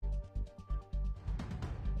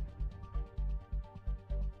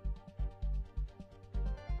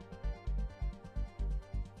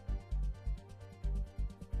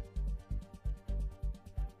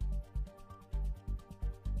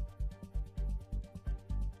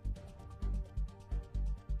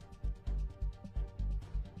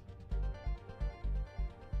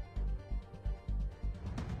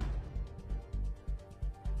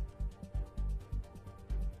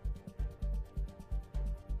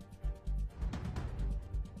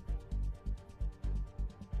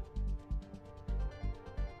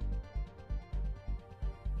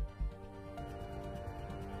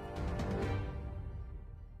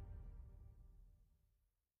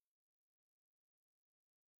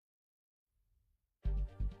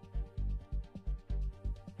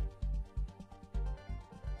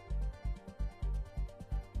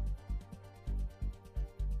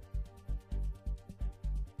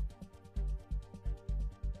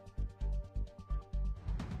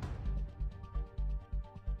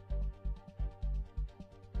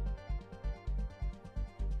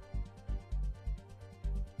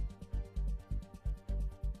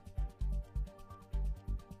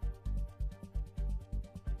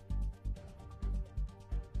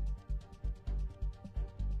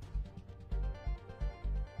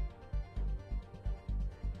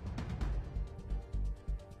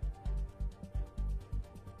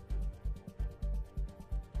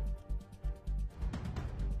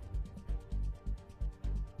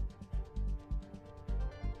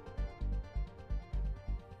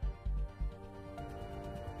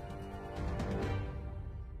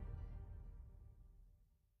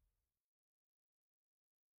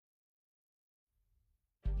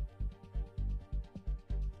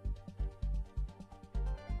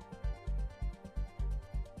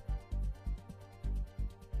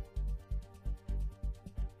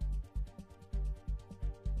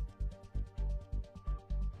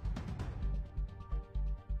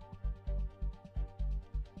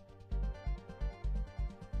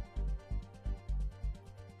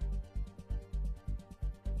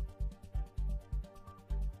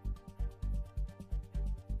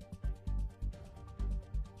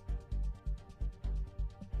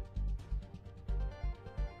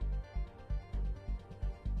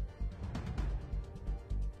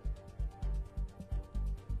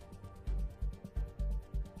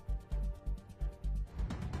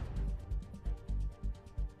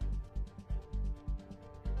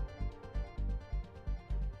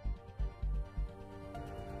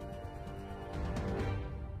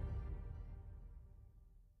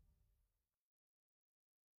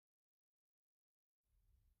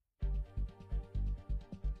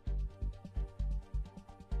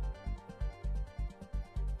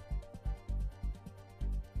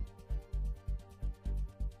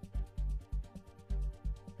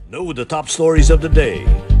Know the top stories of the day.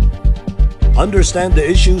 Understand the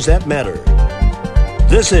issues that matter.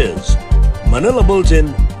 This is Manila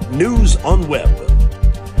Bulletin News on Web.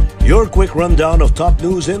 Your quick rundown of top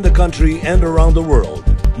news in the country and around the world.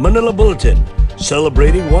 Manila Bulletin,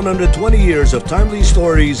 celebrating 120 years of timely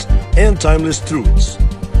stories and timeless truths.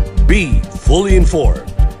 Be fully informed.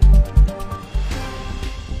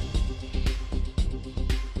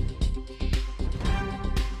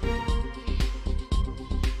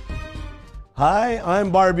 Hi,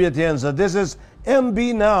 I'm Barbie Atienza. This is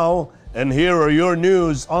MB Now, and here are your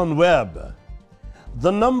news on web.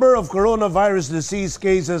 The number of coronavirus disease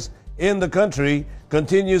cases in the country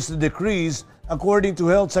continues to decrease, according to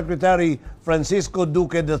Health Secretary Francisco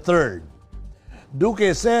Duque III.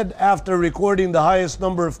 Duque said after recording the highest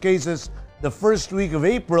number of cases the first week of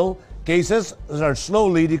April, cases are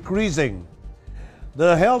slowly decreasing.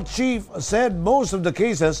 The health chief said most of the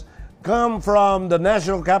cases come from the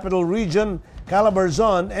National Capital Region,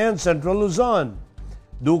 Calabarzon, and Central Luzon.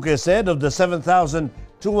 Duque said of the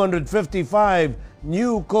 7,255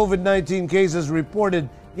 new COVID-19 cases reported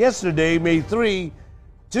yesterday, May 3,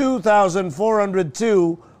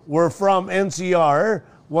 2,402 were from NCR,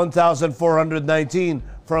 1,419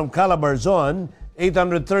 from Calabarzon,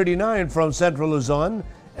 839 from Central Luzon,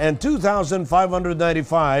 and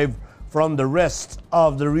 2,595 from the rest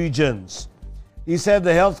of the regions. He said the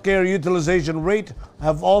healthcare utilization rate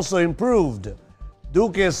have also improved.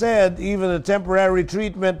 Duque said even the temporary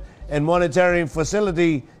treatment and monitoring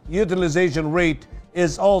facility utilization rate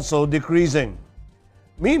is also decreasing.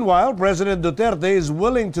 Meanwhile, President Duterte is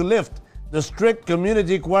willing to lift the strict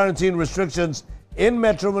community quarantine restrictions in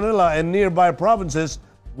Metro Manila and nearby provinces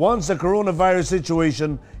once the coronavirus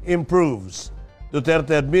situation improves.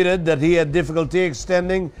 Duterte admitted that he had difficulty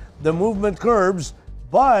extending the movement curbs,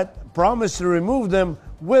 but promised to remove them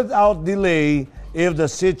without delay if the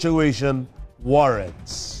situation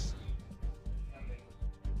warrants.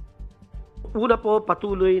 Una po,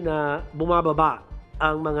 patuloy na bumababa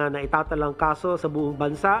ang mga naitatalang kaso sa buong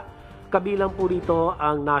bansa, kabilang po rito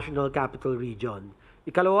ang National Capital Region.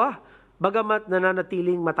 Ikalawa, bagamat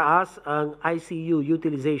nananatiling mataas ang ICU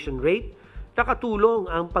utilization rate, nakatulong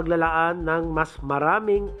ang paglalaan ng mas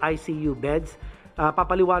maraming ICU beds.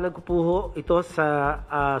 Papaliwanag ko po ito sa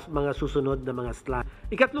mga susunod na mga slide.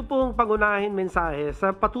 Ikatlo pong pangunahin mensahe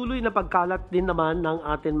sa patuloy na pagkalat din naman ng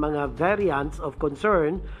ating mga variants of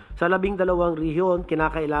concern sa 12 rehiyon,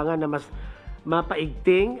 kinakailangan na mas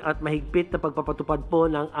mapaigting at mahigpit na pagpapatupad po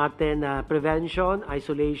ng ating prevention,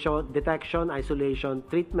 isolation, detection, isolation,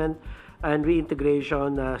 treatment, and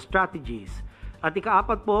reintegration strategies. At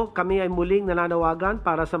ikaapat po, kami ay muling nananawagan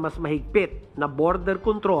para sa mas mahigpit na border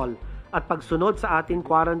control at pagsunod sa ating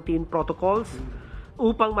quarantine protocols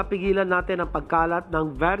upang mapigilan natin ang pagkalat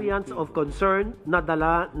ng variants of concern na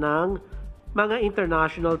dala ng mga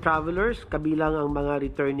international travelers, kabilang ang mga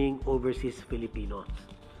returning overseas Filipinos.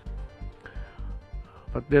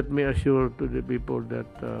 But let me assure to the people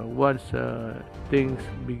that once things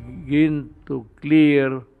begin to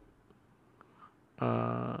clear,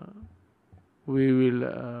 we will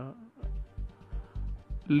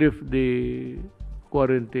lift the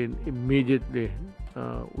quarantine immediately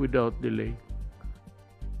without delay.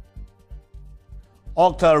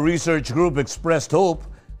 Octa Research Group expressed hope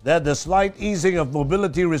that the slight easing of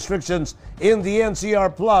mobility restrictions in the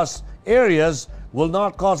NCR Plus areas will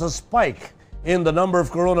not cause a spike in the number of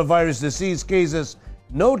coronavirus disease cases,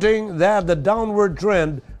 noting that the downward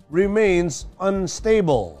trend remains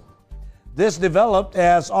unstable. This developed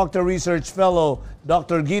as Octa Research Fellow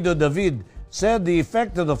Dr. Guido David said the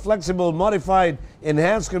effect of the flexible modified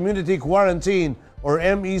enhanced community quarantine, or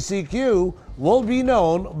MECQ, will be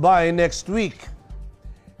known by next week.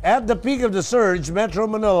 At the peak of the surge, Metro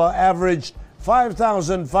Manila averaged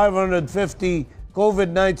 5,550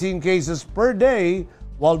 COVID-19 cases per day,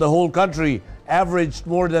 while the whole country averaged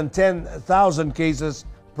more than 10,000 cases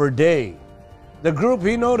per day. The group,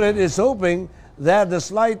 he noted, is hoping that the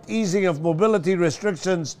slight easing of mobility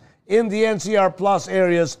restrictions in the NCR Plus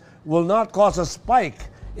areas will not cause a spike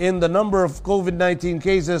in the number of COVID-19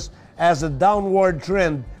 cases as the downward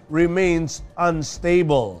trend remains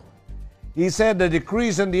unstable. He said the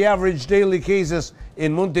decrease in the average daily cases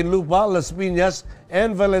in Muntinlupa, Las Piñas,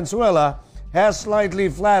 and Valenzuela has slightly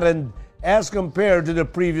flattened as compared to the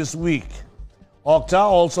previous week. Octa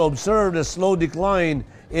also observed a slow decline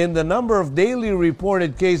in the number of daily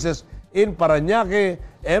reported cases in Parañaque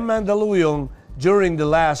and Mandaluyong during the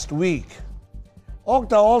last week.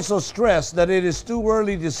 Octa also stressed that it is too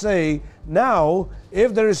early to say now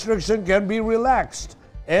if the restriction can be relaxed,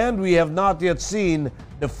 and we have not yet seen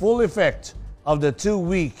the full effect of the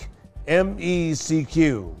 2-week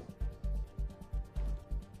MECQ.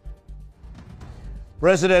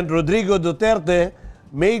 President Rodrigo Duterte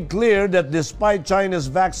made clear that despite China's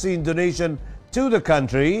vaccine donation to the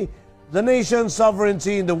country, the nation's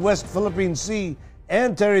sovereignty in the West Philippine Sea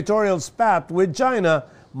and territorial spat with China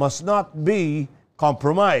must not be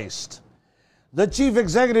compromised. The chief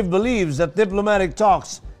executive believes that diplomatic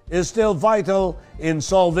talks is still vital in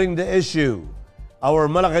solving the issue. Our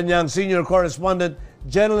Malacanang senior correspondent,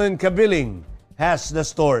 Jeneline Cabiling, has the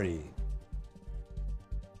story.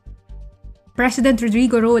 President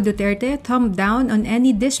Rodrigo Roa Duterte thumbed down on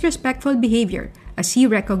any disrespectful behavior as he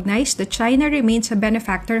recognized that China remains a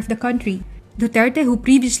benefactor of the country. Duterte, who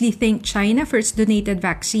previously thanked China for its donated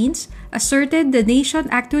vaccines, asserted the nation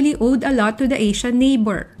actually owed a lot to the Asian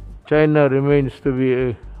neighbor. China remains to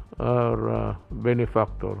be our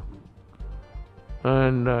benefactor.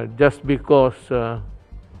 And just because,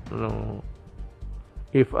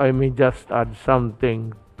 if I may just add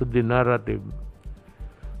something to the narrative,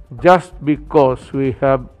 just because we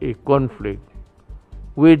have a conflict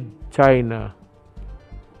with China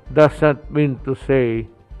does not mean to say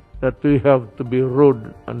that we have to be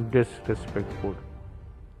rude and disrespectful.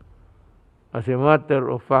 As a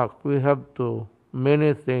matter of fact, we have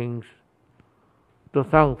many things to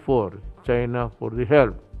thank for China for the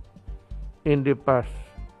help in the past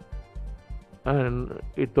and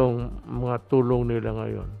itong mga tulong nila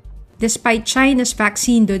ngayon. Despite China's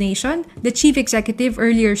vaccine donation, the chief executive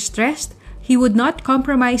earlier stressed he would not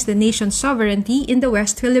compromise the nation's sovereignty in the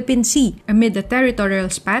West Philippine Sea amid the territorial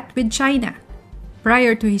spat with China.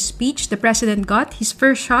 Prior to his speech, the president got his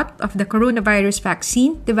first shot of the coronavirus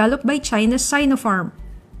vaccine developed by China's Sinopharm.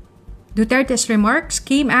 Duterte's remarks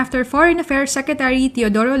came after Foreign Affairs Secretary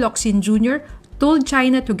Teodoro Locsin Jr. told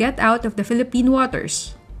China to get out of the Philippine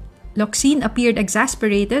waters. Locsin appeared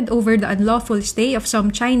exasperated over the unlawful stay of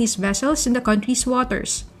some Chinese vessels in the country's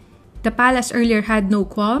waters. The palace earlier had no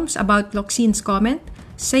qualms about Locsin's comment,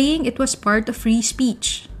 saying it was part of free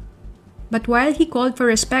speech. But while he called for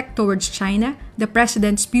respect towards China, the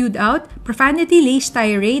president spewed out profanity-laced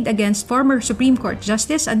tirade against former Supreme Court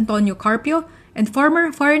Justice Antonio Carpio and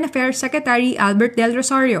former Foreign Affairs Secretary Albert Del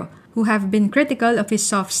Rosario, who have been critical of his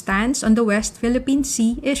soft stance on the West Philippine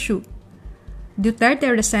Sea issue. Duterte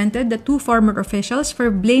resented the two former officials for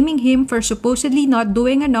blaming him for supposedly not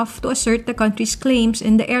doing enough to assert the country's claims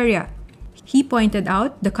in the area. He pointed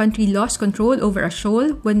out the country lost control over a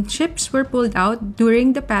shoal when ships were pulled out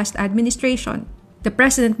during the past administration. The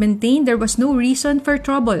president maintained there was no reason for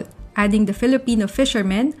trouble, adding the Filipino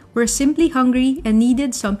fishermen were simply hungry and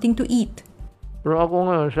needed something to eat. Pero ako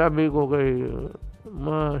nga, sabi ko kay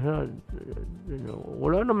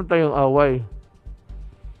wala naman tayong away.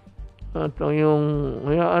 At hayaan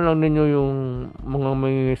lang ninyo yung mga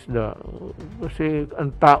mangingisda kasi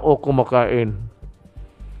ang tao kumakain.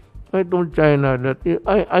 I told China that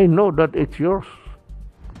I know that it's yours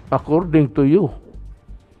according to you.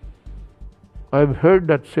 I've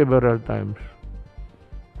heard that several times.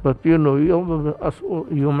 But you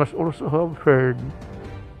must also have heard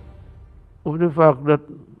of the fact that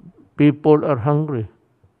people are hungry.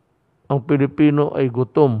 Ang Pilipino ay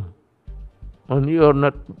gutom. And you are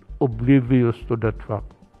not oblivious to that fact.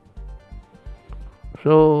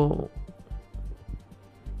 So,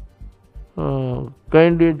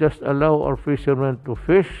 kindly just allow our fishermen to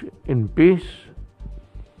fish in peace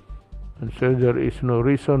and so there is no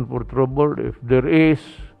reason for trouble. If there is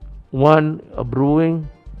one brewing,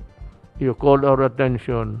 you call our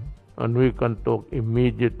attention and we can talk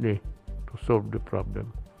immediately to solve the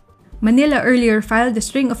problem. Manila earlier filed a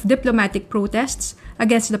string of diplomatic protests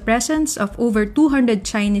against the presence of over 200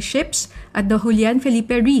 Chinese ships at the Julian Felipe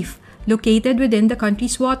Reef, located within the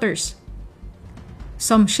country's waters.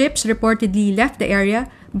 Some ships reportedly left the area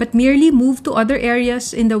but merely moved to other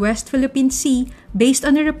areas in the West Philippine Sea based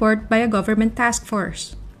on a report by a government task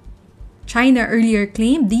force. China earlier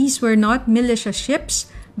claimed these were not militia ships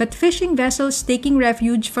but fishing vessels taking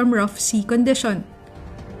refuge from rough sea condition.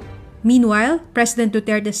 Meanwhile, President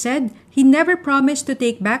Duterte said he never promised to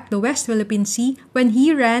take back the West Philippine Sea when he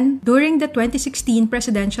ran during the 2016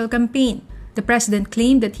 presidential campaign. The president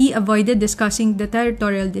claimed that he avoided discussing the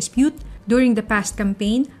territorial dispute during the past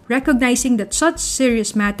campaign, recognizing that such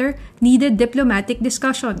serious matter needed diplomatic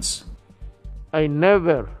discussions. I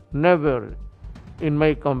never in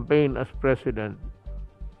my campaign as president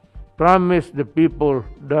promised the people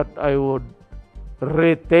that I would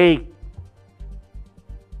retake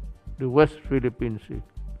the West Philippine Sea.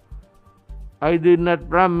 I did not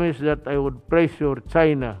promise that I would pressure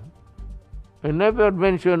China. I never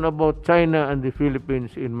mentioned about China and the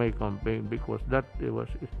Philippines in my campaign because that was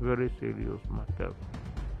a very serious matter.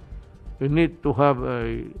 We need to have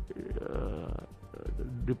a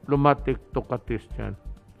diplomatic Tokatis dyan.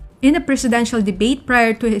 In a presidential debate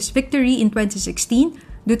prior to his victory in 2016,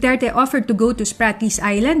 Duterte offered to go to Spratlys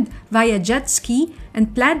Island via jet ski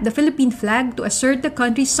and plant the Philippine flag to assert the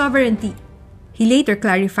country's sovereignty. He later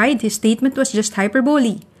clarified his statement was just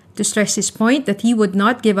hyperbole, to stress his point that he would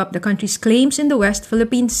not give up the country's claims in the West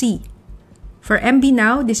Philippine Sea. For MB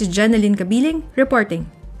Now, this is Jeneline Cabiling reporting.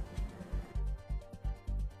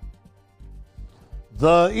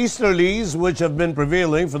 The easterlies, which have been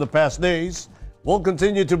prevailing for the past days, will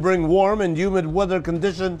continue to bring warm and humid weather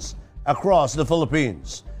conditions across the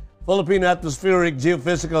Philippines. Philippine Atmospheric,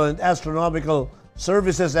 Geophysical and Astronomical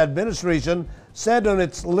Services Administration said on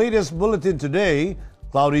its latest bulletin today,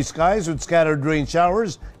 cloudy skies with scattered rain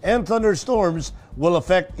showers and thunderstorms will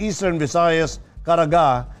affect eastern Visayas,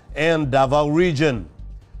 Caraga, and Davao region.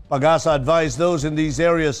 Pag-asa advised those in these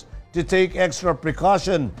areas to take extra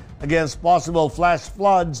precaution against possible flash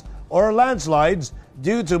floods or landslides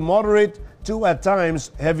due to moderate to at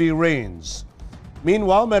times heavy rains.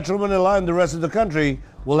 Meanwhile, Metro Manila and the rest of the country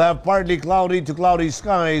will have partly cloudy to cloudy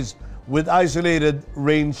skies with isolated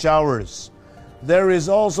rain showers. There is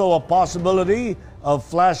also a possibility of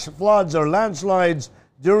flash floods or landslides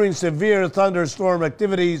during severe thunderstorm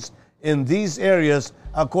activities in these areas,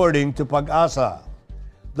 according to Pag-asa.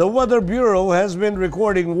 The Weather Bureau has been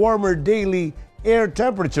recording warmer daily air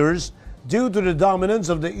temperatures due to the dominance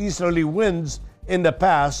of the easterly winds in the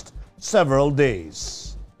past several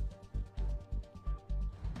days.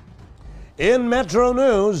 In Metro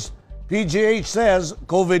News, PGH says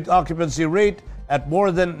COVID occupancy rate at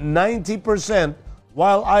more than 90%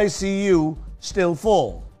 while ICU still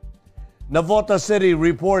full. Navota City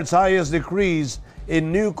reports highest decrease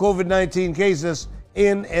in new COVID-19 cases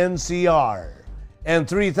in NCR. And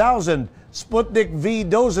 3,000 Sputnik V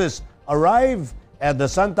doses arrive at the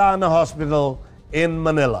Santa Ana Hospital in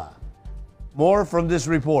Manila. More from this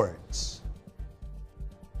report.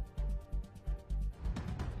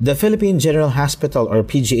 The Philippine General Hospital or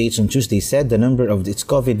PGH on Tuesday said the number of its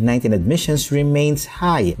COVID-19 admissions remains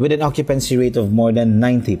high with an occupancy rate of more than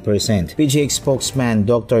 90%. PGH spokesman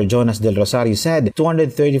Dr. Jonas Del Rosario said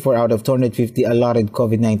 234 out of 250 allotted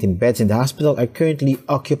COVID-19 beds in the hospital are currently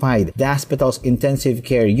occupied. The hospital's intensive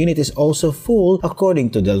care unit is also full, according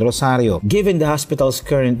to Del Rosario. Given the hospital's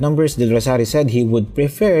current numbers, Del Rosario said he would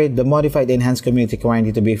prefer the modified enhanced community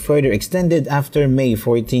quarantine to be further extended after May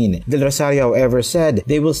 14. Del Rosario, however, said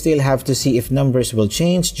they will still have to see if numbers will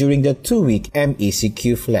change during the 2-week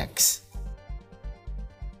MECQ flex.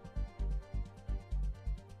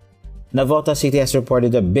 Navota City has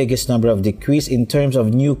reported the biggest number of decrease in terms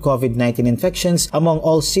of new COVID-19 infections among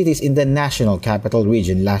all cities in the National Capital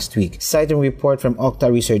Region last week. Citing a report from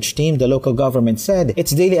Okta research team, the local government said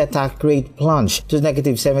its daily attack rate plunged to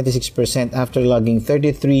negative 76% after logging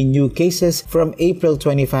 33 new cases from April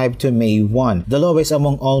 25 to May 1, the lowest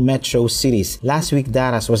among all metro cities. Last week,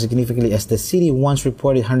 Daras was significantly as the city once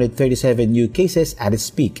reported 137 new cases at its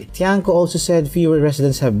peak. Tiangco also said fewer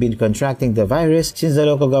residents have been contracting the virus since the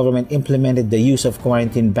local government implemented the use of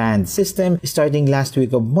quarantine band system starting last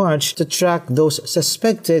week of March to track those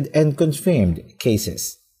suspected and confirmed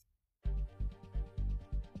cases.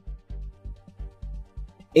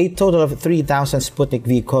 A total of 3,000 Sputnik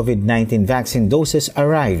V COVID-19 vaccine doses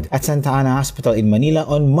arrived at Santa Ana Hospital in Manila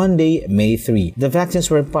on Monday, May 3. The vaccines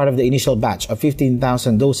were part of the initial batch of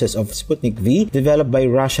 15,000 doses of Sputnik V developed by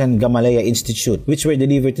Russian Gamaleya Institute, which were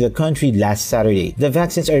delivered to the country last Saturday. The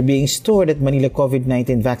vaccines are being stored at Manila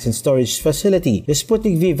COVID-19 Vaccine Storage Facility. The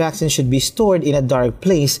Sputnik V vaccine should be stored in a dark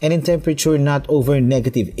place and in temperature not over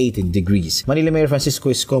negative 18 degrees. Manila Mayor Francisco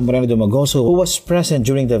Isko Moreno Dumagoso, who was present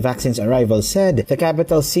during the vaccine's arrival, said the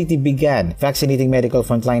capital city began vaccinating medical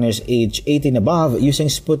frontliners aged 18 above using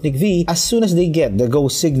Sputnik V as soon as they get the go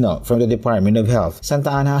signal from the Department of Health.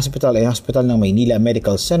 Santa Ana Hospital and Hospital ng Maynila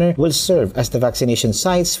Medical Center will serve as the vaccination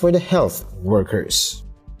sites for the health workers.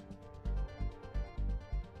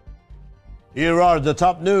 Here are the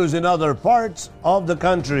top news in other parts of the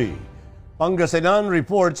country. Pangasinan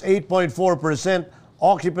reports 8.4%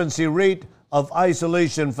 occupancy rate of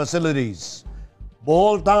isolation facilities.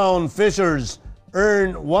 Bohol Town fishers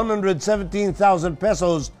earn 117,000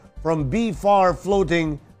 pesos from BFAR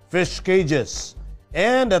floating fish cages,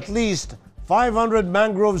 and at least 500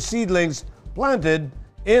 mangrove seedlings planted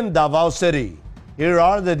in Davao City. Here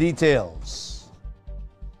are the details.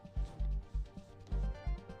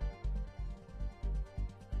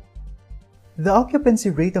 The occupancy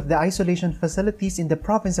rate of the isolation facilities in the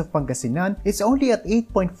province of Pangasinan is only at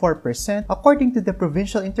 8.4% according to the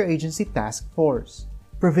Provincial Interagency Task Force.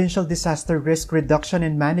 Provincial Disaster Risk Reduction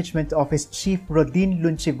and Management Office Chief Rodin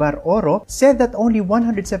Lunchivar Oro said that only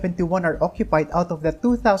 171 are occupied out of the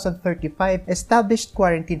 2,035 established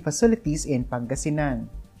quarantine facilities in Pangasinan.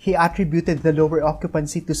 He attributed the lower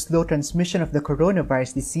occupancy to slow transmission of the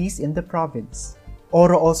coronavirus disease in the province.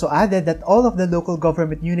 Oro also added that all of the local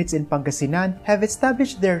government units in Pangasinan have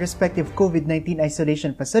established their respective COVID-19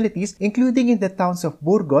 isolation facilities, including in the towns of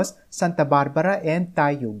Burgos, Santa Barbara, and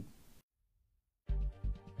Tayug.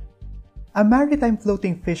 A maritime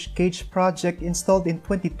floating fish cage project installed in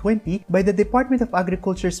 2020 by the Department of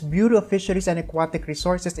Agriculture's Bureau of Fisheries and Aquatic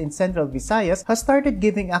Resources in Central Visayas has started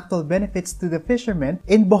giving actual benefits to the fishermen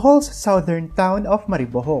in Bohol's southern town of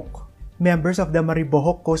Maribojoc. Members of the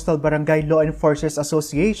Maribojoc Coastal Barangay Law Enforcers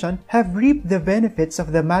Association have reaped the benefits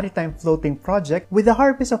of the maritime floating project with a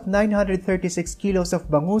harvest of 936 kilos of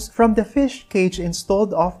bangus from the fish cage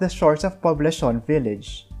installed off the shores of Poblacion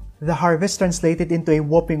Village. The harvest translated into a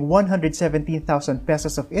whopping 117,000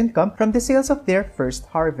 pesos of income from the sales of their first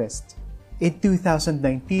harvest. In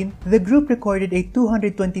 2019, the group recorded a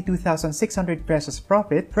 222,600 pesos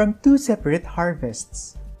profit from two separate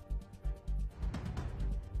harvests.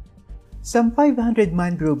 Some 500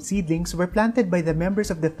 mangrove seedlings were planted by the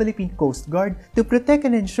members of the Philippine Coast Guard to protect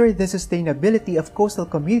and ensure the sustainability of coastal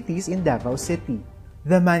communities in Davao City.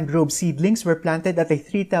 The mangrove seedlings were planted at a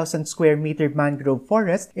 3,000 square meter mangrove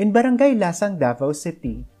forest in Barangay Lasang, Davao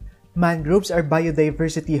City. Mangroves are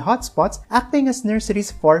biodiversity hotspots acting as nurseries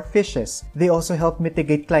for fishes. They also help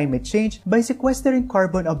mitigate climate change by sequestering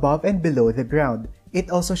carbon above and below the ground. It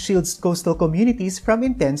also shields coastal communities from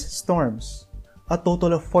intense storms. A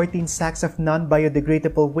total of 14 sacks of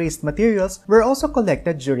non-biodegradable waste materials were also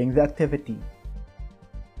collected during the activity.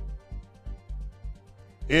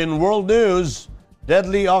 In world news,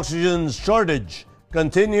 deadly oxygen shortage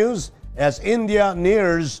continues as India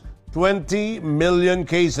nears 20 million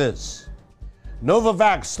cases.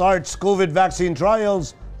 Novavax starts COVID vaccine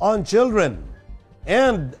trials on children.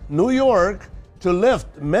 And New York to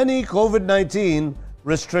lift many COVID-19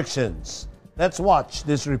 restrictions. Let's watch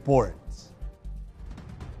this report.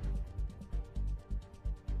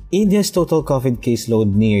 India's total COVID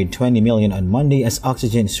caseload neared 20 million on Monday as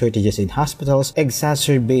oxygen shortages in hospitals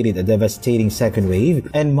exacerbated a devastating second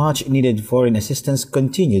wave and much-needed foreign assistance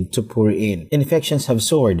continued to pour in. Infections have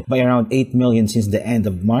soared by around 8 million since the end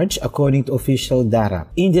of March, according to official data.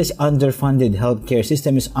 India's underfunded healthcare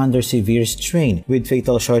system is under severe strain, with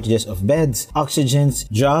fatal shortages of beds, oxygens,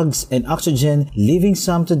 drugs, and oxygen, leaving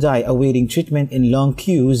some to die awaiting treatment in long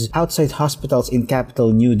queues outside hospitals in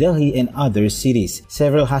capital New Delhi and other cities.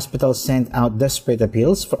 Several hospitals sent out desperate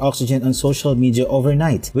appeals for oxygen on social media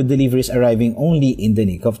overnight, with deliveries arriving only in the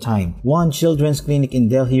nick of time. One children's clinic in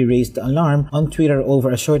Delhi raised the alarm on Twitter over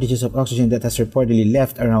a shortage of oxygen that has reportedly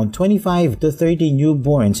left around 25 to 30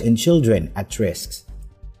 newborns and children at risk.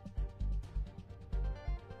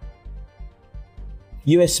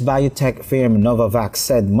 US biotech firm Novavax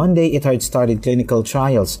said Monday it had started clinical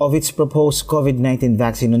trials of its proposed COVID-19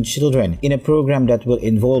 vaccine on children in a program that will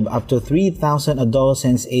involve up to 3,000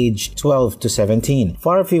 adolescents aged 12 to 17.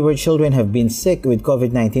 Far fewer children have been sick with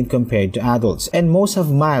COVID-19 compared to adults, and most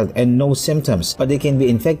have mild and no symptoms, but they can be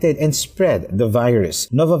infected and spread the virus.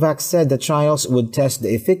 Novavax said the trials would test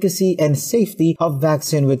the efficacy and safety of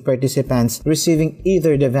vaccine with participants receiving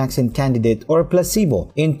either the vaccine candidate or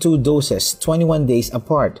placebo in 2 doses, 21 days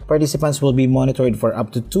apart. Participants will be monitored for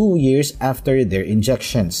up to 2 years after their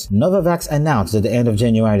injections. Novavax announced at the end of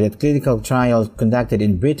January that clinical trials conducted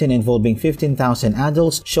in Britain involving 15,000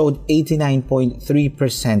 adults showed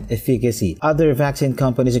 89.3% efficacy. Other vaccine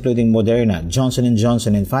companies including Moderna, Johnson &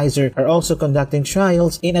 Johnson, and Pfizer are also conducting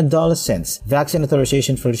trials in adolescents. Vaccine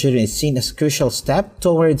authorization for children is seen as a crucial step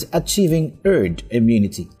towards achieving herd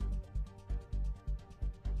immunity.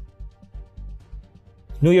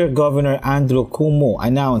 New York Governor Andrew Cuomo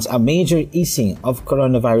announced a major easing of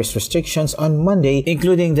coronavirus restrictions on Monday,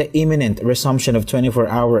 including the imminent resumption of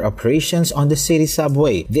 24-hour operations on the city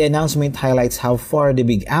subway. The announcement highlights how far the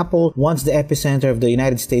Big Apple, once the epicenter of the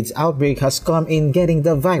United States outbreak, has come in getting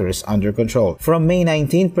the virus under control. From May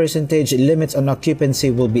 19, percentage limits on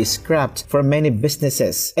occupancy will be scrapped for many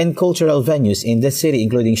businesses and cultural venues in the city,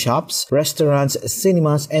 including shops, restaurants,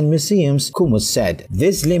 cinemas, and museums, Cuomo said.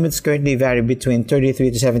 These limits currently vary between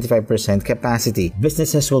 33 to 75% capacity.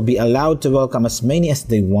 Businesses will be allowed to welcome as many as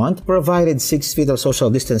they want, provided 6 feet of social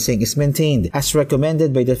distancing is maintained, as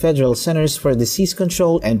recommended by the Federal Centers for Disease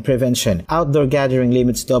Control and Prevention. Outdoor gathering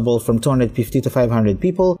limits double from 250 to 500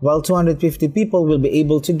 people, while 250 people will be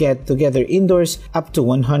able to get together indoors up to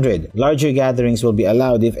 100. Larger gatherings will be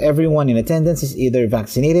allowed if everyone in attendance is either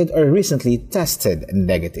vaccinated or recently tested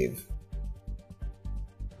negative.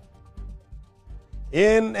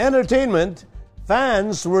 In entertainment,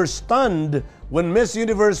 fans were stunned when Miss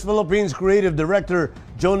Universe Philippines creative director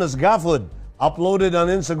Jonas Gaffud uploaded on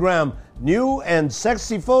Instagram new and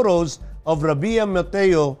sexy photos of Rabia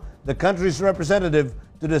Mateo, the country's representative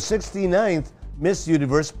to the 69th Miss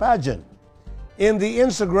Universe pageant. In the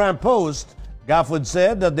Instagram post, Gaffud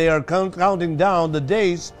said that they are counting down the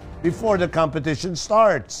days before the competition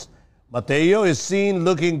starts. Mateo is seen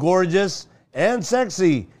looking gorgeous and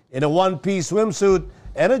sexy in a one-piece swimsuit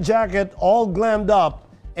and a jacket, all glammed up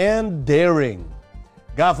and daring.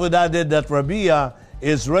 Gaffud added that Rabia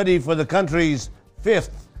is ready for the country's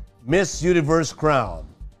 5th Miss Universe crown.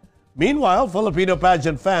 Meanwhile, Filipino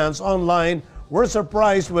pageant fans online were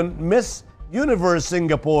surprised when Miss Universe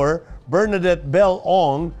Singapore, Bernadette Bell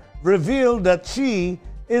Ong, revealed that she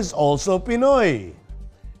is also Pinoy.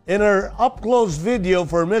 In her up-close video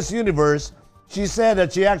for Miss Universe, she said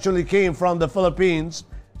that she actually came from the Philippines,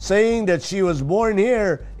 saying that she was born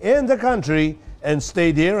here in the country and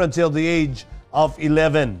stayed here until the age of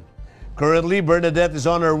 11. Currently, Bernadette is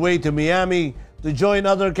on her way to Miami to join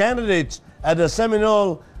other candidates at the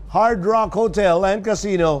Seminole Hard Rock Hotel and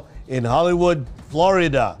Casino in Hollywood,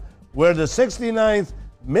 Florida, where the 69th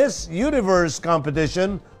Miss Universe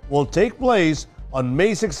competition will take place on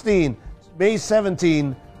May 17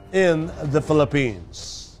 in the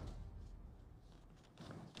Philippines.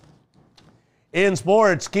 In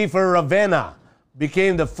sports, Kiefer Ravena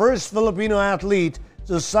became the first Filipino athlete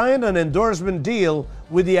to sign an endorsement deal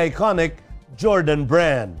with the iconic Jordan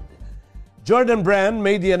brand. Jordan brand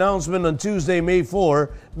made the announcement on Tuesday, May 4,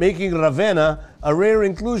 making Ravena a rare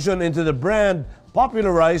inclusion into the brand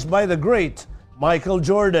popularized by the great Michael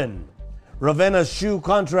Jordan. Ravena's shoe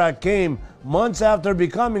contract came months after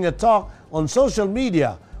becoming a talk on social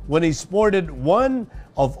media when he sported one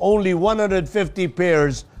of only 150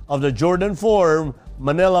 pairs of the Jordan 4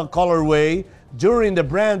 Manila colorway during the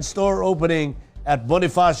brand store opening at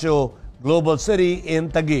Bonifacio Global City in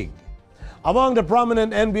Taguig. Among the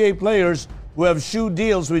prominent NBA players who have shoe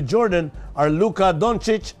deals with Jordan are Luka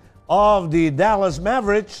Doncic of the Dallas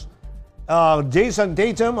Mavericks, Jason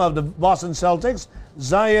Tatum of the Boston Celtics,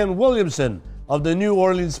 Zion Williamson of the New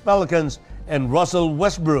Orleans Pelicans, and Russell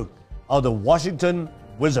Westbrook of the Washington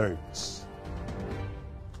Wizards.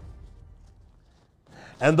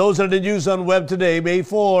 And those are the news on Web today, May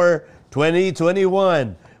 4,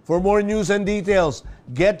 2021. For more news and details,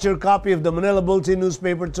 get your copy of the Manila Bulletin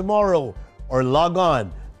newspaper tomorrow or log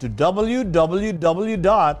on to www.mb.com.ph.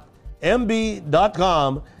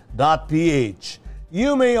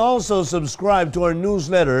 You may also subscribe to our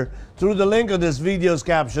newsletter through the link of this video's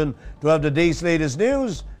caption to have the day's latest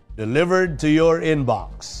news delivered to your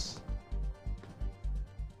inbox.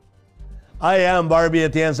 I am Barbie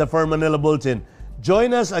Atienza for Manila Bulletin.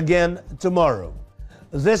 Join us again tomorrow.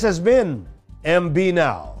 This has been MB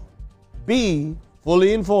Now. Be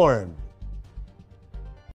fully informed.